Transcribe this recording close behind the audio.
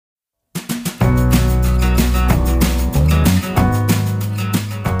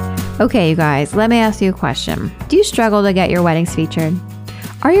Okay, you guys, let me ask you a question. Do you struggle to get your weddings featured?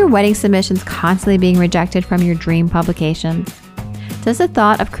 Are your wedding submissions constantly being rejected from your dream publications? Does the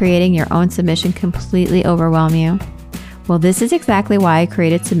thought of creating your own submission completely overwhelm you? Well, this is exactly why I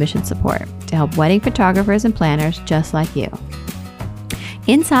created Submission Support, to help wedding photographers and planners just like you.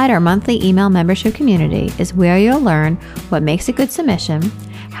 Inside our monthly email membership community is where you'll learn what makes a good submission,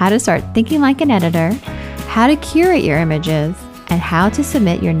 how to start thinking like an editor, how to curate your images, and how to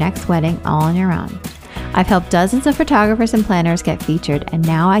submit your next wedding all on your own. I've helped dozens of photographers and planners get featured, and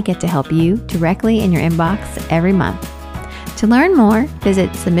now I get to help you directly in your inbox every month. To learn more, visit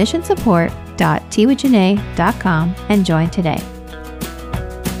submissionsupport.teawithjanae.com and join today.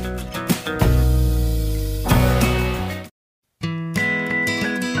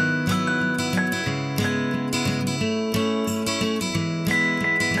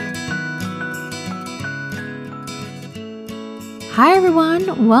 Hi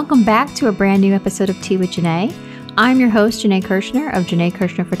everyone, welcome back to a brand new episode of Tea with Janae. I'm your host, Janae Kirshner of Janae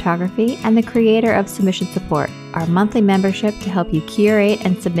Kirshner Photography and the creator of Submission Support, our monthly membership to help you curate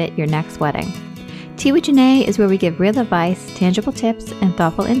and submit your next wedding. Tea with Janae is where we give real advice, tangible tips, and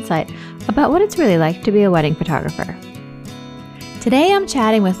thoughtful insight about what it's really like to be a wedding photographer. Today I'm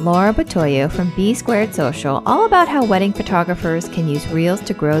chatting with Laura Bitoiu from B Squared Social all about how wedding photographers can use Reels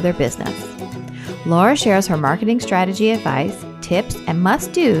to grow their business. Laura shares her marketing strategy advice, tips, and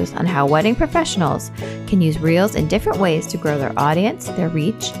must-dos on how wedding professionals can use Reels in different ways to grow their audience, their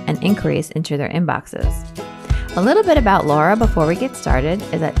reach, and increase into their inboxes. A little bit about Laura before we get started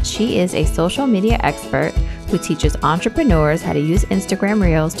is that she is a social media expert who teaches entrepreneurs how to use Instagram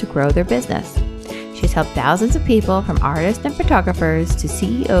Reels to grow their business. She's helped thousands of people, from artists and photographers to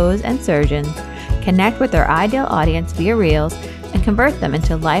CEOs and surgeons, connect with their ideal audience via Reels and convert them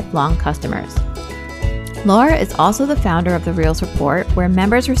into lifelong customers. Laura is also the founder of the Reels Report, where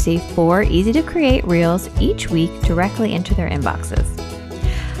members receive 4 easy-to-create Reels each week directly into their inboxes.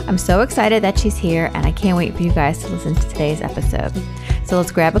 I'm so excited that she's here, and I can't wait for you guys to listen to today's episode. So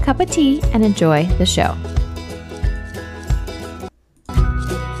let's grab a cup of tea and enjoy the show.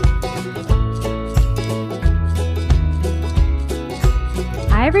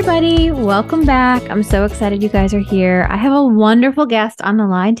 Hi, everybody. Welcome back. I'm so excited you guys are here. I have a wonderful guest on the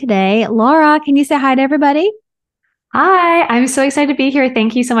line today. Laura, can you say hi to everybody? Hi, I'm so excited to be here.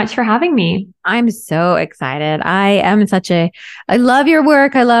 Thank you so much for having me. I'm so excited. I love your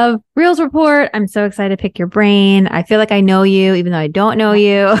work. I love Reels Report. I'm so excited to pick your brain. I feel like I know you, even though I don't know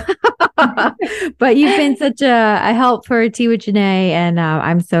you. But you've been such a help for Tea with Janae, and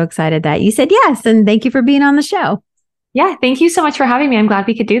I'm so excited that you said yes. And thank you for being on the show. Yeah, thank you so much for having me. I'm glad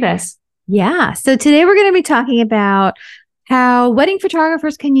we could do this. Yeah. So today we're going to be talking about how wedding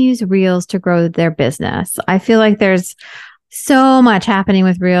photographers can use Reels to grow their business. I feel like there's so much happening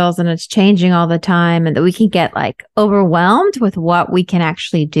with Reels and it's changing all the time, and that we can get like overwhelmed with what we can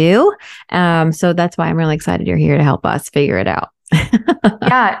actually do. So that's why I'm really excited you're here to help us figure it out.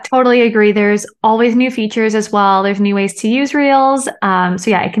 Yeah, totally agree. There's always new features as well. There's new ways to use Reels. So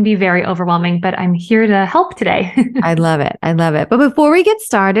yeah, it can be very overwhelming, but I'm here to help today. I love it. I love it. But before we get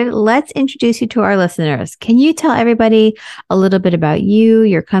started, let's introduce you to our listeners. Can you tell everybody a little bit about you,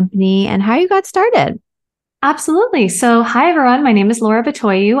 your company, and how you got started? Absolutely. So hi, everyone. My name is Laura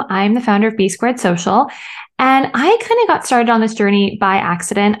Bitoiu. I'm the founder of B Squared Social. And I kind of got started on this journey by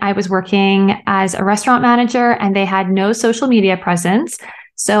accident. I was working as a restaurant manager and they had no social media presence.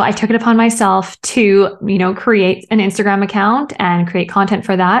 So I took it upon myself to, create an Instagram account and create content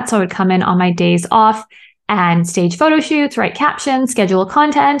for that. So I would come in on my days off and stage photo shoots, write captions, schedule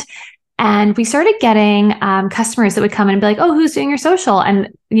content. And we started getting customers that would come in and be like, oh, who's doing your social? And,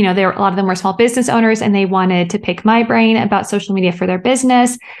 a lot of them were small business owners and they wanted to pick my brain about social media for their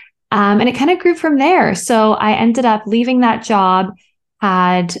business. And it kind of grew from there. So I ended up leaving that job,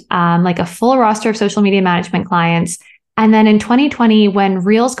 had like a full roster of social media management clients. And then in 2020, when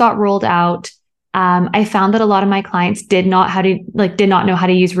Reels got rolled out, I found that a lot of my clients did not know how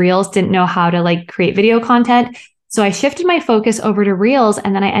to use Reels, didn't know how to create video content. So I shifted my focus over to Reels,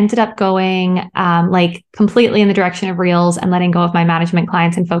 and then I ended up going completely in the direction of Reels and letting go of my management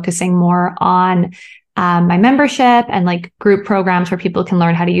clients and focusing more on my membership and group programs where people can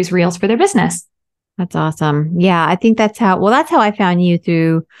learn how to use Reels for their business. That's awesome. Yeah, I think that's how I found you,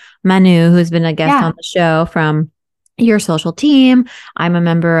 through Manu, who's been a guest on the show from your social team. I'm a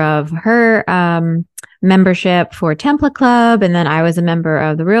member of her membership for Template Club. And then I was a member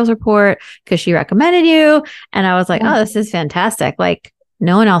of the Reels Report because she recommended you. And I was like, oh, this is fantastic.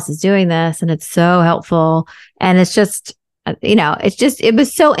 No one else is doing this. And it's so helpful. And it's just, it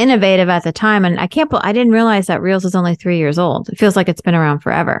was so innovative at the time. And I didn't realize that Reels is only 3 years old. It feels like it's been around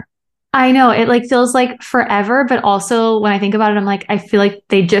forever. I know it like feels like forever, but also when I think about it, I'm like, I feel like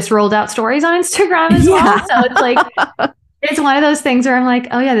they just rolled out stories on Instagram as well. Yeah. So it's like, it's one of those things where I'm like,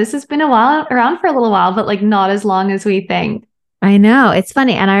 oh yeah, this has been a while around for a little while, but like not as long as we think. I know. It's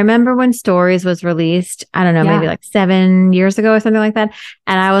funny. And I remember when Stories was released, I don't know, maybe Yeah. like 7 years ago or something like that.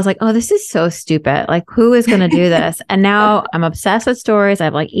 And I was like, oh, this is so stupid. Like, who is going to do this? And now I'm obsessed with Stories.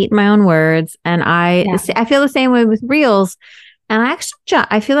 I've like eaten my own words. And Yeah. I feel the same way with Reels. And I actually,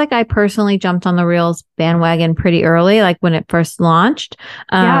 I feel like I personally jumped on the Reels bandwagon pretty early, like when it first launched.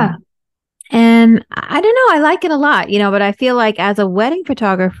 Yeah. And I don't know, I like it a lot, but I feel like as a wedding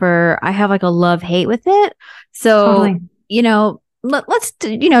photographer, I have like a love hate with it. So, Totally.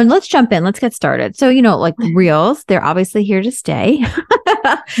 let's jump in. Let's get started. So, like Reels, they're obviously here to stay.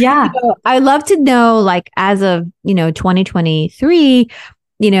 Yeah. I love to know, like, as of, 2023,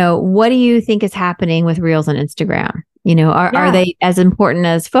 what do you think is happening with Reels on Instagram? Are Yeah. they as important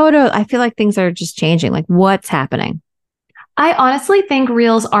as photos? I feel like things are just changing. Like, what's happening? I honestly think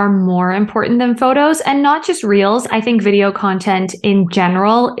reels are more important than photos, and not just reels. I think video content in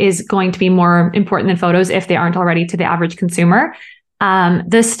general is going to be more important than photos if they aren't already to the average consumer.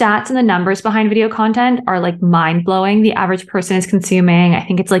 The stats and the numbers behind video content are like mind blowing. The average person is consuming, I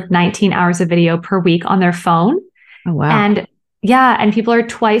think it's like 19 hours of video per week on their phone. Oh, wow. And yeah, and people are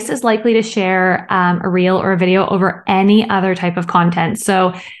twice as likely to share a reel or a video over any other type of content.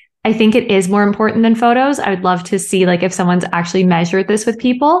 So I think it is more important than photos. I would love to see like if someone's actually measured this with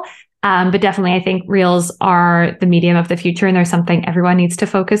people. But definitely, I think reels are the medium of the future, and there's something everyone needs to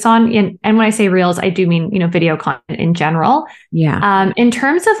focus on. And when I say reels, I do mean, video content in general. Yeah. In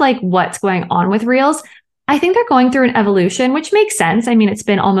terms of like what's going on with reels, I think they're going through an evolution, which makes sense. I mean, it's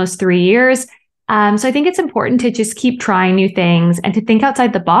been almost 3 years. So I think it's important to just keep trying new things and to think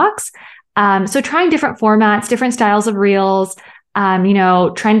outside the box. So trying different formats, different styles of reels.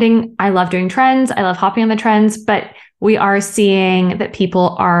 Trending. I love doing trends. I love hopping on the trends, but we are seeing that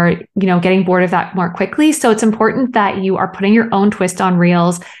people are, getting bored of that more quickly. So it's important that you are putting your own twist on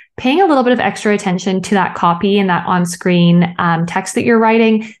reels, paying a little bit of extra attention to that copy and that on-screen text that you're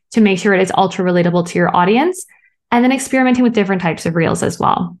writing to make sure it is ultra relatable to your audience, and then experimenting with different types of reels as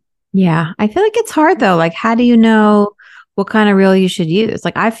well. Yeah. I feel like it's hard though. Like, how do you know what kind of reel you should use?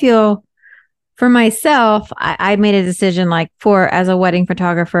 Like, I feel for myself, I made a decision like as a wedding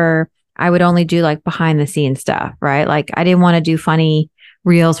photographer, I would only do like behind the scenes stuff, right? Like, I didn't want to do funny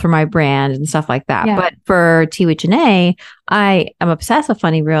reels for my brand and stuff like that. Yeah. But for Tea with Janae, I am obsessed with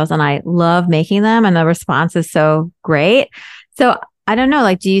funny reels and I love making them, and the response is so great. So I don't know,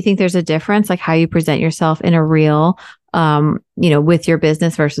 like, do you think there's a difference, like how you present yourself in a reel, with your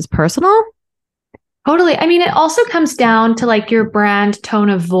business versus personal? Totally. I mean, it also comes down to like your brand tone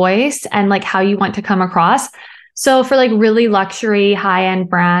of voice and like how you want to come across. So for like really luxury high-end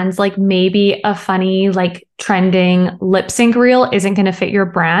brands, like maybe a funny, like trending lip sync reel isn't going to fit your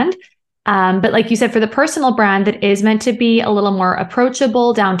brand. But like you said, for the personal brand that is meant to be a little more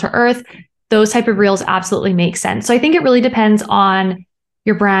approachable, down to earth, those type of reels absolutely make sense. So I think it really depends on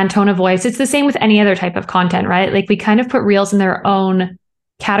your brand tone of voice. It's the same with any other type of content, right? Like we kind of put reels in their own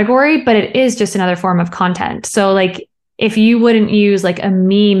category, but it is just another form of content. So like if you wouldn't use like a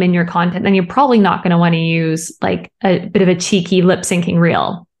meme in your content, then you're probably not going to want to use like a bit of a cheeky lip syncing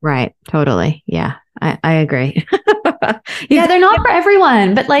reel. Right. Totally. Yeah. I agree. Yeah, they're not for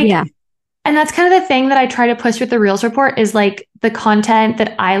everyone, but like, yeah. And that's kind of the thing that I try to push with the Reels report is like the content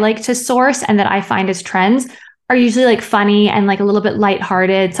that I like to source and that I find as trends are usually like funny and like a little bit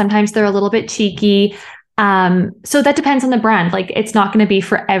lighthearted. Sometimes they're a little bit cheeky. So that depends on the brand. Like it's not going to be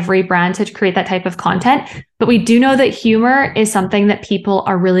for every brand to create that type of content, but we do know that humor is something that people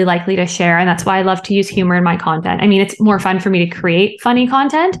are really likely to share. And that's why I love to use humor in my content. I mean, it's more fun for me to create funny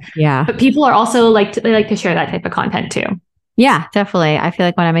content, Yeah. but people are also they like to share that type of content too. Yeah, definitely. I feel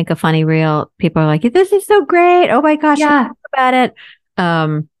like when I make a funny reel, people are like, "This is so great! Oh my gosh, Yeah. talk about it."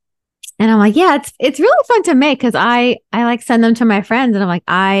 And I'm like, "Yeah, it's really fun to make because I like send them to my friends, and I'm like,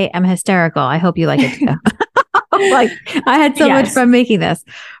 I am hysterical. I hope you like it too." Like I had so much fun making this,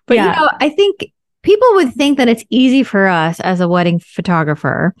 but I think people would think that it's easy for us as a wedding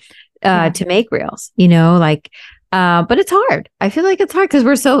photographer to make reels. But it's hard. I feel like it's hard because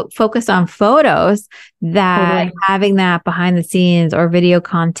we're so focused on photos that having that behind the scenes or video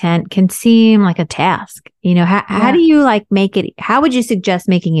content can seem like a task. How do you like make it? How would you suggest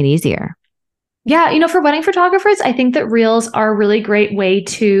making it easier? Yeah, for wedding photographers, I think that reels are a really great way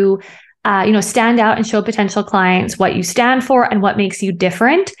to, stand out and show potential clients what you stand for and what makes you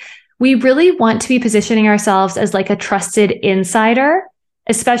different. We really want to be positioning ourselves as like a trusted insider,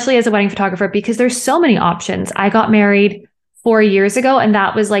 especially as a wedding photographer, because there's so many options. I got married 4 years ago. And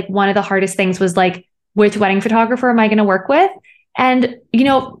that was like one of the hardest things was like, which wedding photographer am I going to work with? And,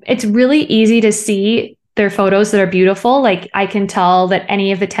 it's really easy to see their photos that are beautiful. Like I can tell that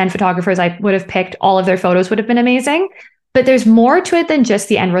any of the 10 photographers I would have picked, all of their photos would have been amazing. But there's more to it than just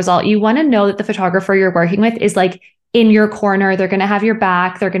the end result. You want to know that the photographer you're working with is like in your corner. They're going to have your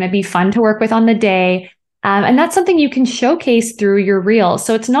back. They're going to be fun to work with on the day. And that's something you can showcase through your reel.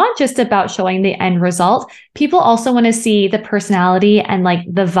 So it's not just about showing the end result. People also want to see the personality and like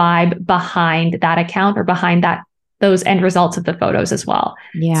the vibe behind that account or behind those end results of the photos as well.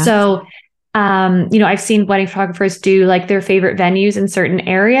 Yeah. So, I've seen wedding photographers do like their favorite venues in certain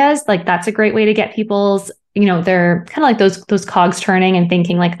areas. Like that's a great way to get people's, they're kind of like those cogs turning and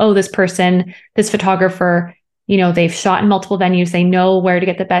thinking like, oh, this photographer, they've shot in multiple venues. They know where to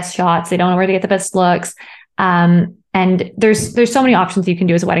get the best shots. They don't know where to get the best looks. And there's so many options you can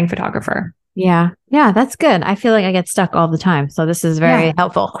do as a wedding photographer. Yeah. Yeah. That's good. I feel like I get stuck all the time. So this is very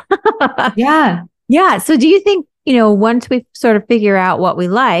helpful. Yeah. Yeah. So do you think, once we sort of figure out what we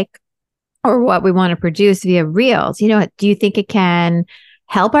like or what we want to produce via reels, do you think it can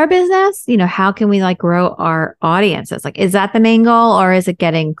help our business? How can we like grow our audiences? Like, is that the main goal or is it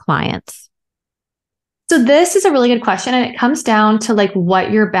getting clients? So this is a really good question. And it comes down to like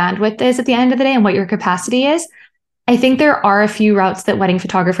what your bandwidth is at the end of the day and what your capacity is. I think there are a few routes that wedding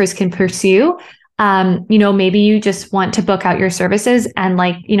photographers can pursue. Maybe you just want to book out your services and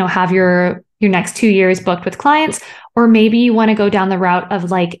like, have your next 2 years booked with clients, or maybe you want to go down the route of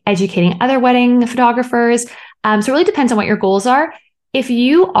like educating other wedding photographers. So it really depends on what your goals are. If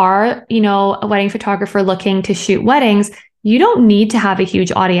you are, a wedding photographer looking to shoot weddings, you don't need to have a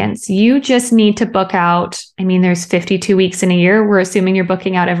huge audience. You just need to book out. I mean, there's 52 weeks in a year. We're assuming you're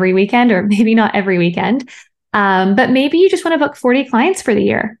booking out every weekend, or maybe not every weekend. But maybe you just want to book 40 clients for the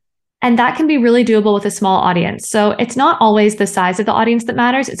year. And that can be really doable with a small audience. So it's not always the size of the audience that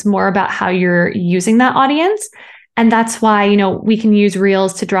matters. It's more about how you're using that audience. And that's why, we can use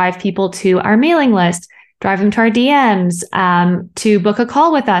reels to drive people to our mailing list, drive them to our DMs, to book a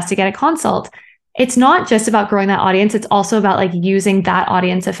call with us, to get a consult. It's not just about growing that audience. It's also about like using that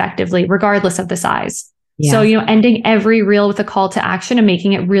audience effectively, regardless of the size. Yeah. So, ending every reel with a call to action and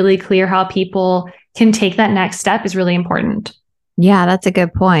making it really clear how people can take that next step is really important. Yeah, that's a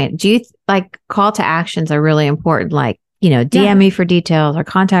good point. Do you like call to actions are really important? Like, DM me for details or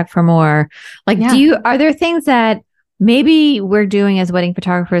contact for more. Like, are there things that maybe we're doing as wedding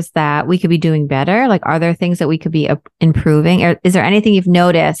photographers that we could be doing better? Like, are there things that we could be improving? Or is there anything you've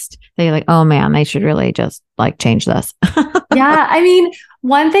noticed that you're like, oh man, they should really just like change this? Yeah. I mean,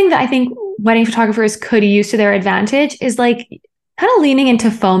 one thing that I think wedding photographers could use to their advantage is like kind of leaning into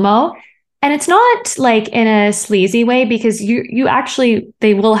FOMO. And it's not like in a sleazy way, because you actually,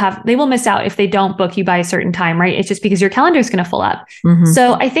 they will miss out if they don't book you by a certain time, right? It's just because your calendar is going to fill up. Mm-hmm.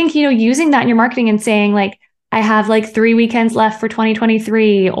 So I think, using that in your marketing and saying like, I have like 3 weekends left for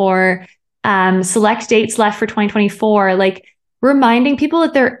 2023 or select dates left for 2024, like reminding people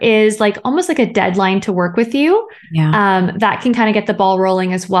that there is like almost like a deadline to work with you. Yeah. That can kind of get the ball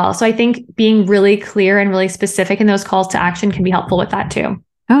rolling as well. So I think being really clear and really specific in those calls to action can be helpful with that too.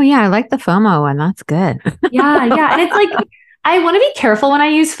 Oh yeah, I like the FOMO one. That's good. Yeah. And it's like, I want to be careful when I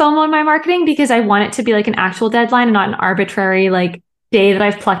use FOMO in my marketing, because I want it to be like an actual deadline and not an arbitrary like day that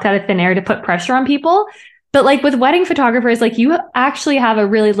I've plucked out of thin air to put pressure on people. But like with wedding photographers, like you actually have a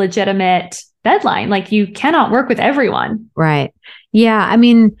really legitimate deadline. Like you cannot work with everyone. Right. Yeah. I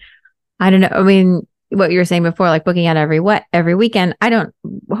mean, I don't know. I mean, what you were saying before, like booking out every weekend.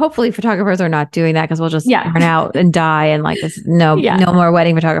 Hopefully photographers are not doing that, because we'll just burn out and die. And like, no more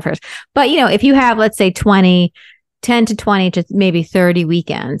wedding photographers. But if you have, let's say 10 to 20 to maybe 30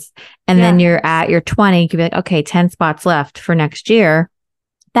 weekends, and then you're at your 20, you could be like, okay, 10 spots left for next year.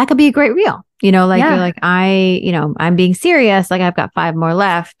 That could be a great reel. You're like, I'm being serious. Like I've got 5 more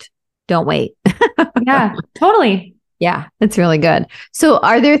left. Don't wait. Yeah, totally. Yeah, it's really good. So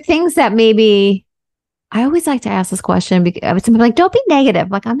are there things that maybe, I always like to ask this question because I'm like, don't be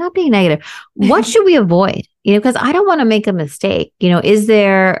negative. Like, I'm not being negative. What should we avoid? Because I don't want to make a mistake. Are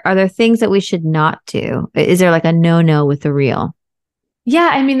there things that we should not do? Is there like a no with the reel? Yeah,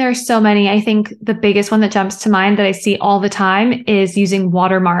 I mean, there's so many. I think the biggest one that jumps to mind that I see all the time is using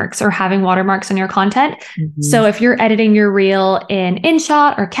watermarks or having watermarks on your content. Mm-hmm. So if you're editing your reel in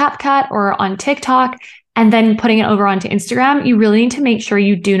InShot or CapCut or on TikTok and then putting it over onto Instagram, you really need to make sure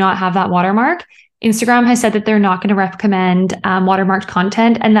you do not have that watermark. Instagram has said that they're not going to recommend watermarked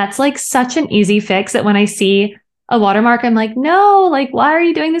content. And that's like such an easy fix that when I see a watermark, I'm like, no, like, why are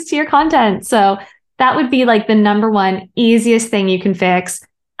you doing this to your content? So that would be like the number one easiest thing you can fix.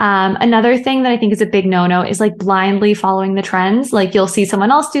 Another thing that I think is a big no-no is like blindly following the trends. Like you'll see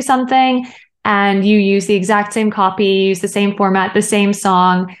someone else do something and you use the exact same copy, use the same format, the same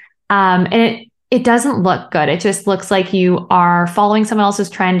song. And it doesn't look good. It just looks like you are following someone else's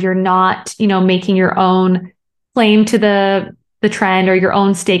trend. You're not, making your own claim to the trend or your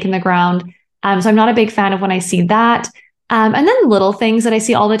own stake in the ground. So I'm not a big fan of when I see that. And then little things that I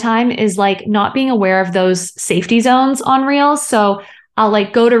see all the time is like not being aware of those safety zones on Reels. So I'll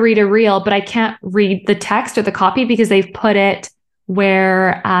like go to read a reel, but I can't read the text or the copy because they've put it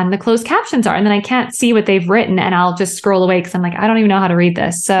where the closed captions are. And then I can't see what they've written and I'll just scroll away because I'm like, I don't even know how to read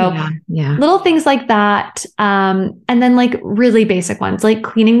this. So little things like that. And then like really basic ones, like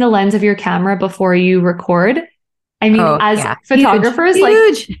cleaning the lens of your camera before you record. I mean, photographers,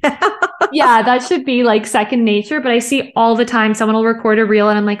 huge. That should be like second nature. But I see all the time someone will record a reel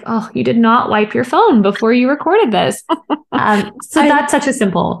and I'm like, oh, you did not wipe your phone before you recorded this. So that's such a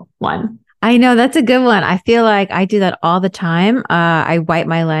simple one. I know, that's a good one. I feel like I do that all the time. I wipe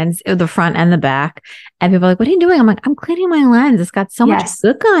my lens, the front and the back, and people are like, what are you doing? I'm like, I'm cleaning my lens. It's got so much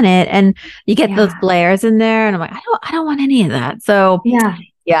gook on it. And you get those glares in there. And I'm like, I don't want any of that. So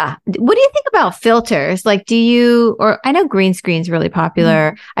yeah. What do you think about filters? Like, I know green screen's really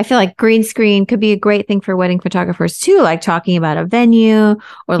popular. I feel like green screen could be a great thing for wedding photographers too, like talking about a venue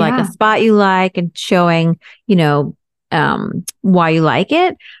or like a spot you like and showing, why you like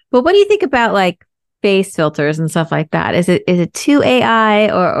it. But what do you think about like face filters and stuff like that? Is it too AI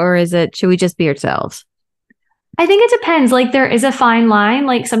or should we just be ourselves? I think it depends. Like there is a fine line.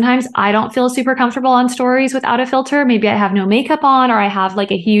 Like sometimes I don't feel super comfortable on stories without a filter. Maybe I have no makeup on or I have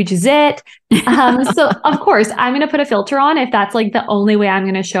like a huge zit. So of course I'm going to put a filter on if that's like the only way I'm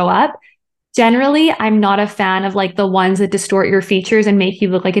going to show up. Generally, I'm not a fan of like the ones that distort your features and make you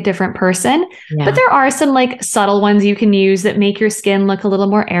look like a different person. But there are some like subtle ones you can use that make your skin look a little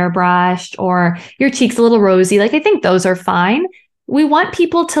more airbrushed or your cheeks a little rosy. Like I think those are fine. We want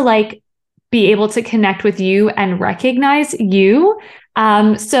people to like be able to connect with you and recognize you.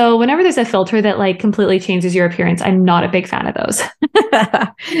 So whenever there's a filter that like completely changes your appearance, I'm not a big fan of those.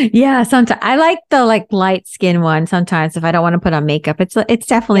 Sometimes I like the like light skin one. Sometimes if I don't want to put on makeup, it's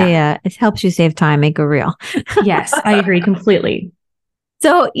definitely it helps you save time, make a reel. Yes, I agree completely.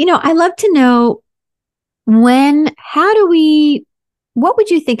 So, I love to know what would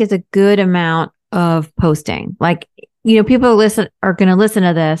you think is a good amount of posting? Like, people are going to listen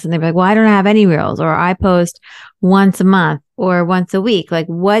to this and they're like, well, I don't have any reels, or I post once a month or once a week. Like,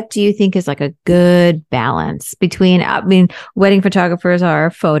 what do you think is like a good balance between, wedding photographers are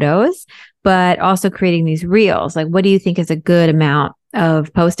photos, but also creating these reels? Like, what do you think is a good amount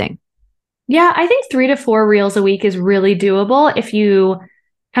of posting? Yeah, I think 3 to 4 reels a week is really doable if you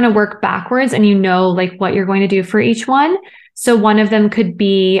kind of work backwards and like what you're going to do for each one. So one of them could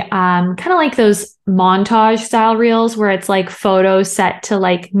be kind of like those montage style reels where it's like photos set to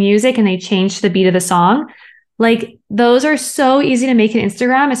like music and they change to the beat of the song. Like those are so easy to make on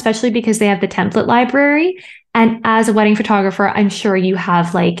Instagram, especially because they have the template library. And as a wedding photographer, I'm sure you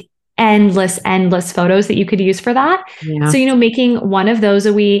have like endless photos that you could use for that. Yeah. So, making one of those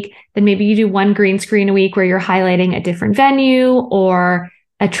a week, then maybe you do one green screen a week where you're highlighting a different venue or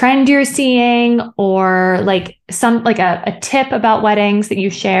a trend you're seeing, or like a tip about weddings that you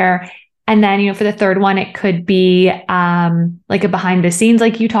share. And then, for the third one, it could be like a behind the scenes,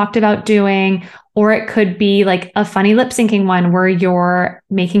 like you talked about doing, or it could be like a funny lip syncing one where you're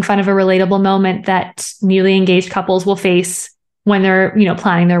making fun of a relatable moment that newly engaged couples will face when they're,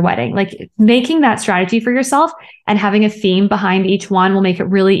 planning their wedding. Like making that strategy for yourself and having a theme behind each one will make it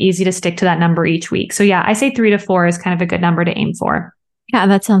really easy to stick to that number each week. So yeah, I say 3 to 4 is kind of a good number to aim for. Yeah,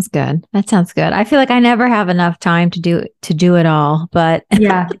 that sounds good. I feel like I never have enough time to do it all, but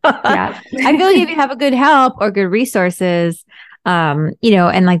yeah. I feel like if you have a good help or good resources,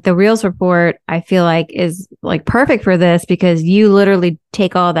 and like the Reels report, I feel like is like perfect for this because you literally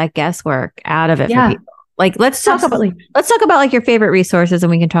take all that guesswork out of it for people. Like, let's talk about like your favorite resources,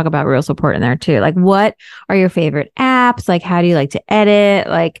 and we can talk about Reels report in there too. Like, what are your favorite apps? Like, how do you like to edit?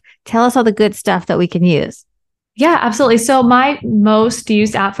 Like, tell us all the good stuff that we can use. Yeah, absolutely. So my most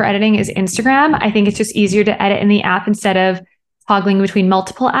used app for editing is Instagram. I think it's just easier to edit in the app instead of toggling between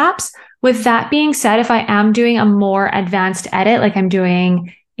multiple apps. With that being said, if I am doing a more advanced edit, like I'm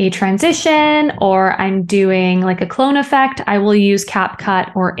doing a transition or I'm doing like a clone effect, I will use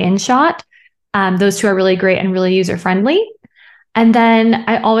CapCut or InShot. Those two are really great and really user-friendly. And then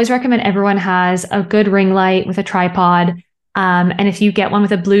I always recommend everyone has a good ring light with a tripod. And if you get one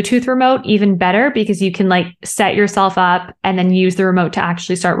with a Bluetooth remote, even better, because you can like set yourself up and then use the remote to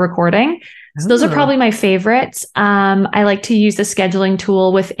actually start recording. So those are probably my favorites. I like to use the scheduling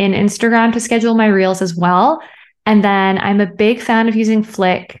tool within Instagram to schedule my reels as well. And then I'm a big fan of using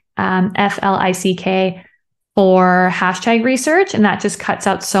Flick, Flick, for hashtag research. And that just cuts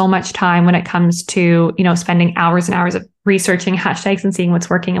out so much time when it comes to, spending hours and hours of researching hashtags and seeing what's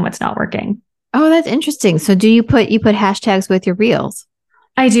working and what's not working. Oh, that's interesting. So do you put hashtags with your reels?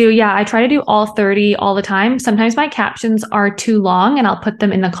 I do. Yeah. I try to do all 30 all the time. Sometimes my captions are too long and I'll put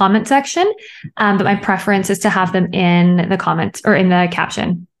them in the comment section. But my preference is to have them in the comments or in the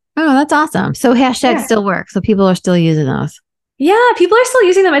caption. Oh, that's awesome. So hashtags still work. So people are still using those. Yeah, people are still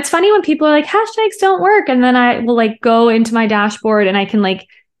using them. It's funny when people are like, hashtags don't work. And then I will go into my dashboard and I can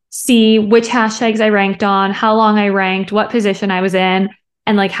see which hashtags I ranked on, how long I ranked, what position I was in,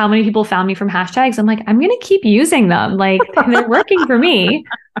 and how many people found me from hashtags. I'm I'm going to keep using them. They're working for me.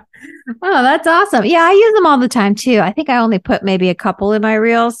 Oh, that's awesome. Yeah, I use them all the time too. I think I only put maybe a couple in my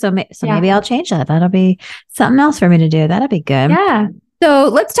reels. So maybe I'll change that. That'll be something else for me to do. That'll be good. Yeah. So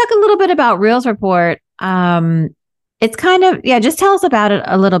let's talk a little bit about Reels Report. It's kind of, just tell us about it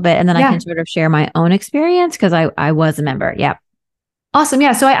a little bit. And then I can sort of share my own experience because I was a member. Yeah. Awesome.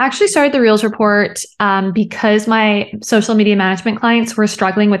 Yeah. So I actually started the Reels Report because my social media management clients were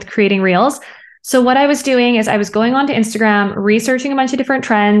struggling with creating Reels. So what I was doing is I was going onto Instagram, researching a bunch of different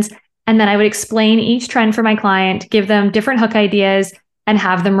trends, and then I would explain each trend for my client, give them different hook ideas, and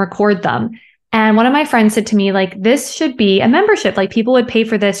have them record them. And one of my friends said to me, this should be a membership. People would pay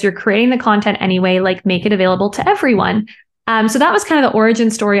for this. You're creating the content anyway, make it available to everyone. So that was kind of the origin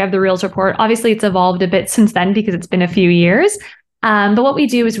story of the Reels Report. Obviously, it's evolved a bit since then because it's been a few years. But what we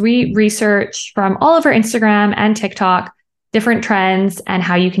do is we research from all over Instagram and TikTok, different trends and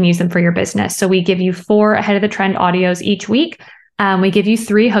how you can use them for your business. So we give you 4 ahead of the trend audios each week. We give you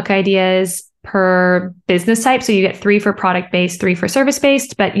 3 hook ideas per business type. So you get 3 for product-based, 3 for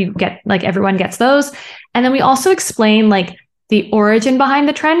service-based, but you get everyone gets those. And then we also explain the origin behind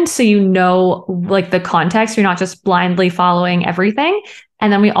the trend. So the context, you're not just blindly following everything.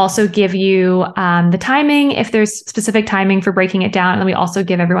 And then we also give you the timing, if there's specific timing for breaking it down. And then we also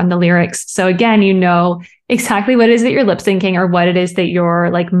give everyone the lyrics. So again, exactly what it is that you're lip syncing or what it is that you're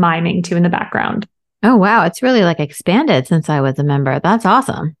miming to in the background. Oh, wow. It's really expanded since I was a member. That's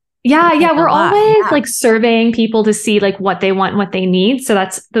awesome. Yeah. Yeah. We're always surveying people to see what they want and what they need. So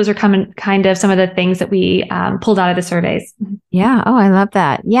those are kind of some of the things that we pulled out of the surveys. Yeah. Oh, I love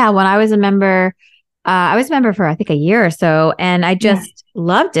that. Yeah. When I was a member, for I think a year or so, and I just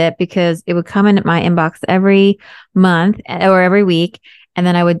loved it because it would come in my inbox every month or every week. And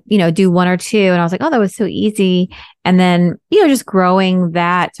then I would, do 1 or 2. And I was like, oh, that was so easy. And then, just growing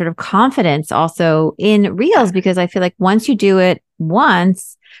that sort of confidence also in Reels, because I feel like once you do it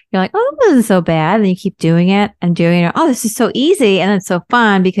once, you're like, oh, this isn't so bad. And you keep doing it and doing it. Oh, this is so easy. And it's so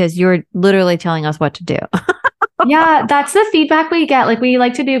fun because you're literally telling us what to do. Yeah, that's the feedback we get. We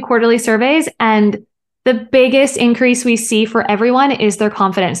like to do quarterly surveys, and the biggest increase we see for everyone is their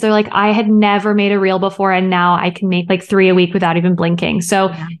confidence. They're I had never made a reel before, and now I can make 3 a week without even blinking.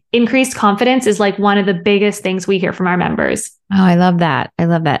 So increased confidence is one of the biggest things we hear from our members. Oh, I love that. I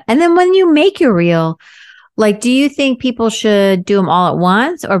love that. And then when you make your reel, do you think people should do them all at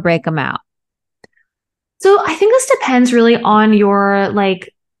once or break them out? So I think this depends really on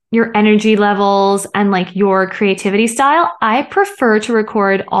your energy levels and your creativity style. I prefer to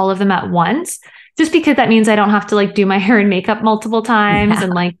record all of them at once, just because that means I don't have to do my hair and makeup multiple times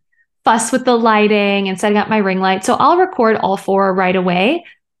and fuss with the lighting and setting up my ring light. So I'll record all 4 right away.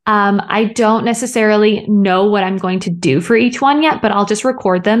 I don't necessarily know what I'm going to do for each one yet, but I'll just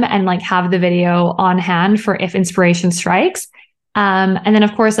record them and have the video on hand for if inspiration strikes. And then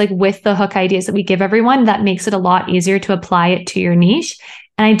of course, with the hook ideas that we give everyone, that makes it a lot easier to apply it to your niche.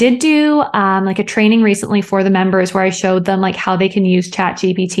 And I did do a training recently for the members where I showed them how they can use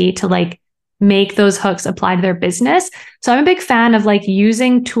ChatGPT to make those hooks apply to their business. So I'm a big fan of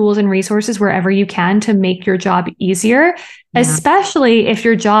using tools and resources wherever you can to make your job easier, especially if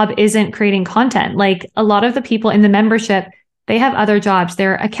your job isn't creating content. A lot of the people in the membership, they have other jobs.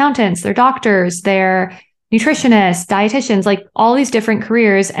 They're accountants, they're doctors, they're nutritionists, dietitians, all these different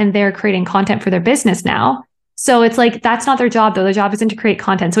careers, and they're creating content for their business now. So it's that's not their job though. Their job isn't to create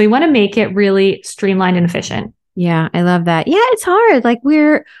content. So we want to make it really streamlined and efficient. Yeah, I love that. Yeah, it's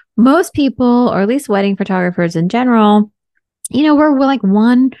hard. Most people, or at least wedding photographers in general, we're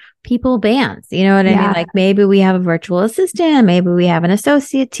one people bands. You know what I mean? Maybe we have a virtual assistant, maybe we have an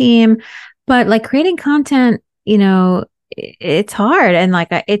associate team, but creating content, it's hard. And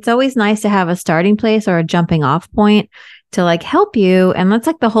it's always nice to have a starting place or a jumping off point to help you. And that's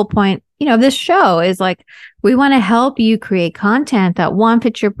the whole point, this show is like, we want to help you create content that one,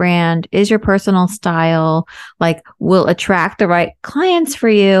 fits your brand, is your personal style, like will attract the right clients for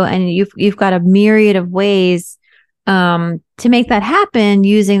you. And you've got a myriad of ways to make that happen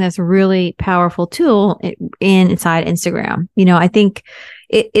using this really powerful tool inside Instagram. I think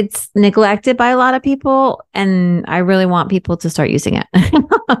it's neglected by a lot of people, and I really want people to start using it.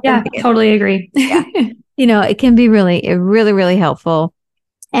 Yeah, totally agree. Yeah. It can be really, really helpful.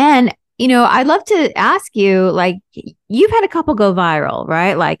 And, I'd love to ask you, like, you've had a couple go viral,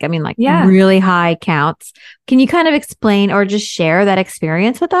 right? Like, I mean, like really high counts. Can you kind of explain or just share that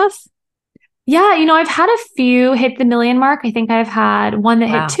experience with us? Yeah, I've had a few hit the million mark. I think I've had one that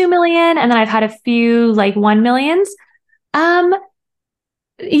hit 2 million, and then I've had a few like 1 millions.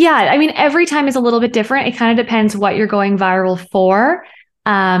 Yeah, I mean, every time is a little bit different. It kind of depends what you're going viral for.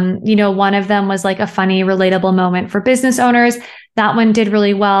 One of them was like a funny, relatable moment for business owners. That one did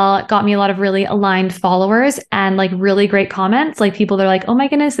really well. It got me a lot of really aligned followers and like really great comments. Like people that are like, oh my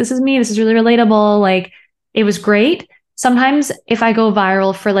goodness, this is me. This is really relatable. Like it was great. Sometimes if I go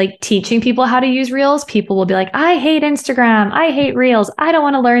viral for like teaching people how to use Reels, people will be like, I hate Instagram. I hate Reels. I don't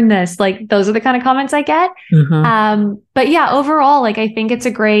want to learn this. Like those are the kind of comments I get. But yeah, overall, like I think it's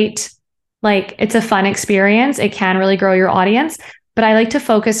it's a fun experience. It can really grow your audience, but I like to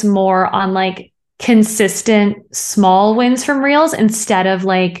focus more on like consistent small wins from Reels instead of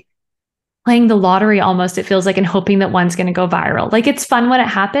like playing the lottery almost. It feels like, and hoping that one's going to go viral. Like it's fun when it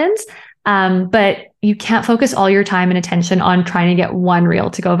happens. But you can't focus all your time and attention on trying to get one reel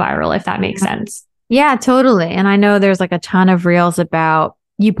to go viral, if that makes sense. Yeah, totally. And I know there's like a ton of reels about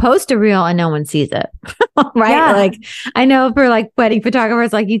you post a reel and no one sees it, right? Yeah. Like I know for like wedding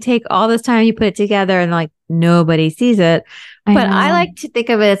photographers, like you take all this time, you put it together and like nobody sees it. But I like to think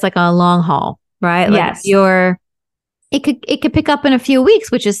of it as like a long haul, right? Like yes. It could pick up in a few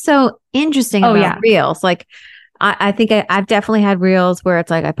weeks, which is so interesting about reels. Like I think I've definitely had reels where it's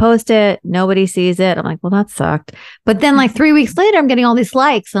like I post it, nobody sees it. I'm like, well, that sucked. But then like 3 weeks later, I'm getting all these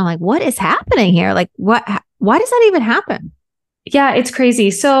likes. And I'm like, what is happening here? Like why does that even happen? Yeah, it's crazy.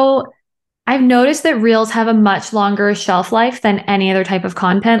 So I've noticed that reels have a much longer shelf life than any other type of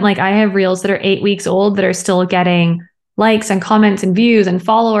content. Like I have reels that are 8 weeks old that are still getting likes and comments and views and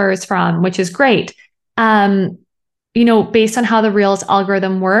followers from, which is great. Based on how the reels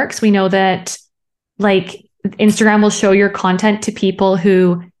algorithm works, we know that like Instagram will show your content to people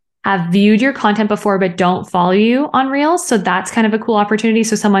who have viewed your content before but don't follow you on Reels. So that's kind of a cool opportunity.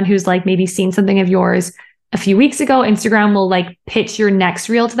 So someone who's like maybe seen something of yours a few weeks ago, Instagram will like pitch your next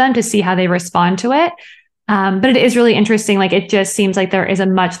reel to them to see how they respond to it. But it is really interesting. Like it just seems like there is a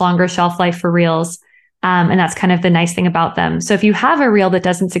much longer shelf life for Reels. And that's kind of the nice thing about them. So if you have a reel that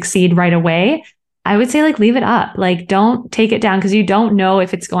doesn't succeed right away, I would say like leave it up. Like don't take it down because you don't know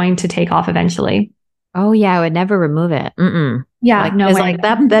if it's going to take off eventually. Oh yeah, I would never remove it. Yeah, like, no way. Like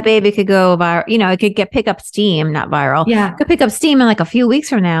that baby could go viral. It could pick up steam, not viral. Yeah, it could pick up steam in like a few weeks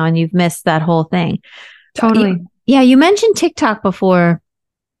from now, and you've missed that whole thing. Totally. You mentioned TikTok before.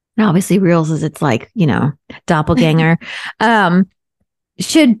 Obviously, Reels is its like doppelganger.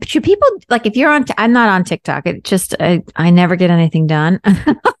 Should people like if you're on? I'm not on TikTok. It just I never get anything done.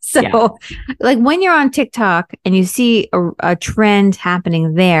 So, like when you're on TikTok and you see a trend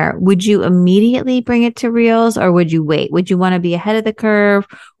happening there, would you immediately bring it to Reels or would you wait? Would you want to be ahead of the curve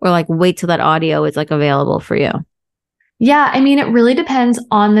or like wait till that audio is like available for you? Yeah, I mean, it really depends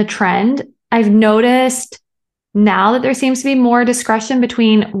on the trend. I've noticed now that there seems to be more discretion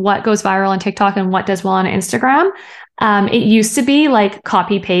between what goes viral on TikTok and what does well on Instagram. It used to be like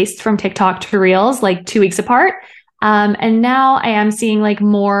copy paste from TikTok to Reels, like 2 weeks apart. And now I am seeing like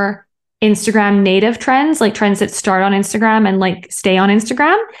more Instagram native trends, like trends that start on Instagram and like stay on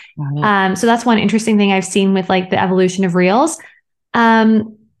Instagram. So that's one interesting thing I've seen with like the evolution of Reels.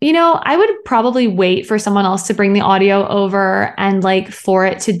 I would probably wait for someone else to bring the audio over and like for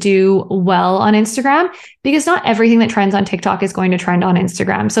it to do well on Instagram, because not everything that trends on TikTok is going to trend on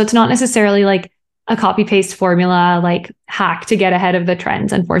Instagram. So it's not necessarily like a copy paste formula, like hack to get ahead of the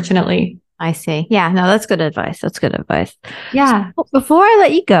trends, unfortunately. I see. Yeah, no, that's good advice. That's good advice. Yeah. So before I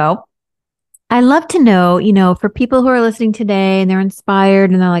let you go, I'd love to know, for people who are listening today and they're inspired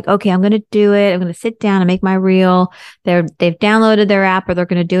and they're like, okay, I'm going to do it. I'm going to sit down and make my reel. They've downloaded their app or they're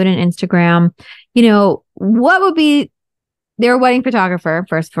going to do it on Instagram. What would be their wedding photographer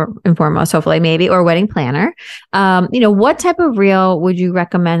first and foremost, hopefully maybe, or wedding planner. What type of reel would you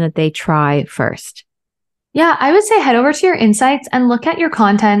recommend that they try first? Yeah, I would say head over to your insights and look at your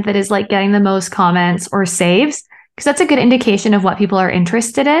content that is like getting the most comments or saves, because that's a good indication of what people are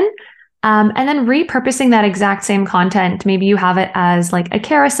interested in. And then repurposing that exact same content. Maybe you have it as like a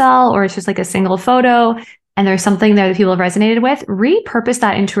carousel or it's just like a single photo and there's something there that people have resonated with. Repurpose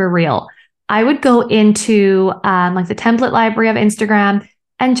that into a reel. I would go into like the template library of Instagram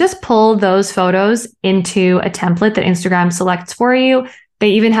and just pull those photos into a template that Instagram selects for you.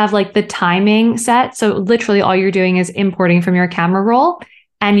 They even have like the timing set. So literally all you're doing is importing from your camera roll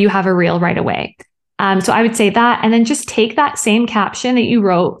and you have a reel right away. So I would say that, and then just take that same caption that you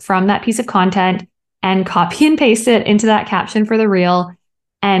wrote from that piece of content and copy and paste it into that caption for the reel,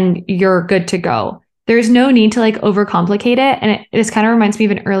 and you're good to go. There's no need to like overcomplicate it. And this kind of reminds me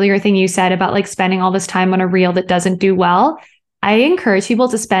of an earlier thing you said about like spending all this time on a reel that doesn't do well. I encourage people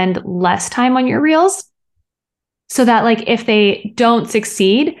to spend less time on your reels so that like if they don't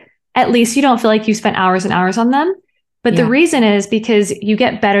succeed, at least you don't feel like you spent hours and hours on them. But the reason is because you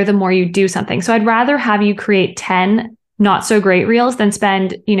get better the more you do something. So I'd rather have you create 10 not so great reels than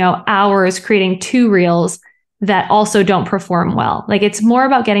spend, hours creating 2 reels that also don't perform well. Like it's more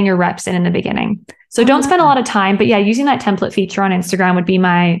about getting your reps in the beginning. So don't spend a lot of time, but yeah, using that template feature on Instagram would be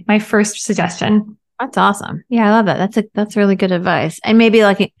my first suggestion. That's awesome. Yeah, I love that. That's really good advice. And maybe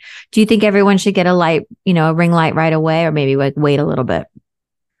like, do you think everyone should get a light, a ring light right away, or maybe like wait a little bit?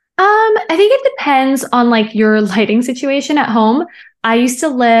 I think it depends on like your lighting situation at home. I used to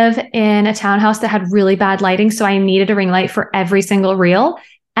live in a townhouse that had really bad lighting, so I needed a ring light for every single reel.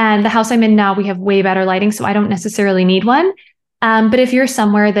 And the house I'm in now, we have way better lighting, so I don't necessarily need one. But if you're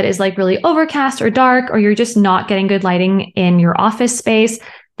somewhere that is like really overcast or dark, or you're just not getting good lighting in your office space,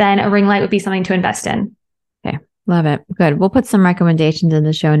 then a ring light would be something to invest in. Okay. Love it. Good. We'll put some recommendations in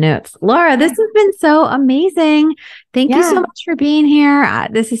the show notes. Laura, this has been so amazing. Thank you so much for being here.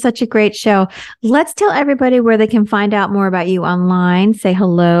 This is such a great show. Let's tell everybody where they can find out more about you online. Say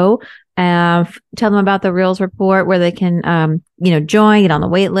hello. Tell them about the Reels Report, where they can, join, get on the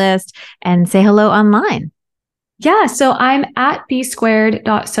wait list, and say hello online. Yeah. So I'm at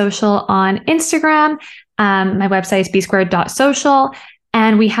bsquared.social on Instagram. My website is bsquared.social.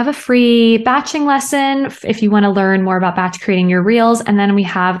 And we have a free batching lesson if you want to learn more about batch creating your reels. And then we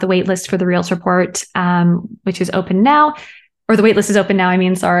have the wait list for the Reels Report, which is open now, or the wait list is open now,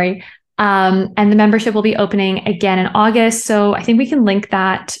 sorry. And the membership will be opening again in August. So I think we can link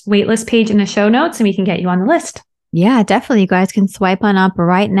that waitlist page in the show notes and we can get you on the list. Yeah, definitely. You guys can swipe on up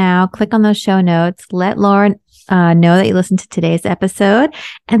right now, click on those show notes, let Laura know that you listened to today's episode.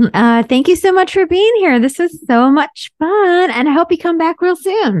 And thank you so much for being here. This was so much fun. And I hope you come back real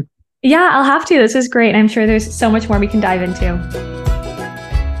soon. Yeah, I'll have to. This is great. I'm sure there's so much more we can dive into.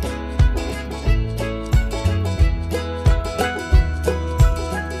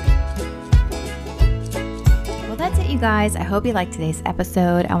 You guys, I hope you liked today's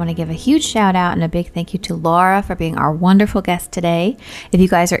episode. I want to give a huge shout out and a big thank you to Laura for being our wonderful guest today. If you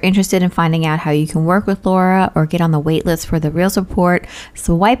guys are interested in finding out how you can work with Laura or get on the wait list for the Reels Report,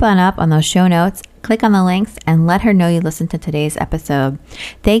 swipe on up on those show notes, click on the links, and let her know you listened to today's episode.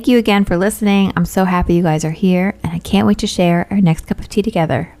 Thank you again for listening. I'm so happy you guys are here, and I can't wait to share our next cup of tea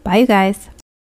together. Bye, you guys.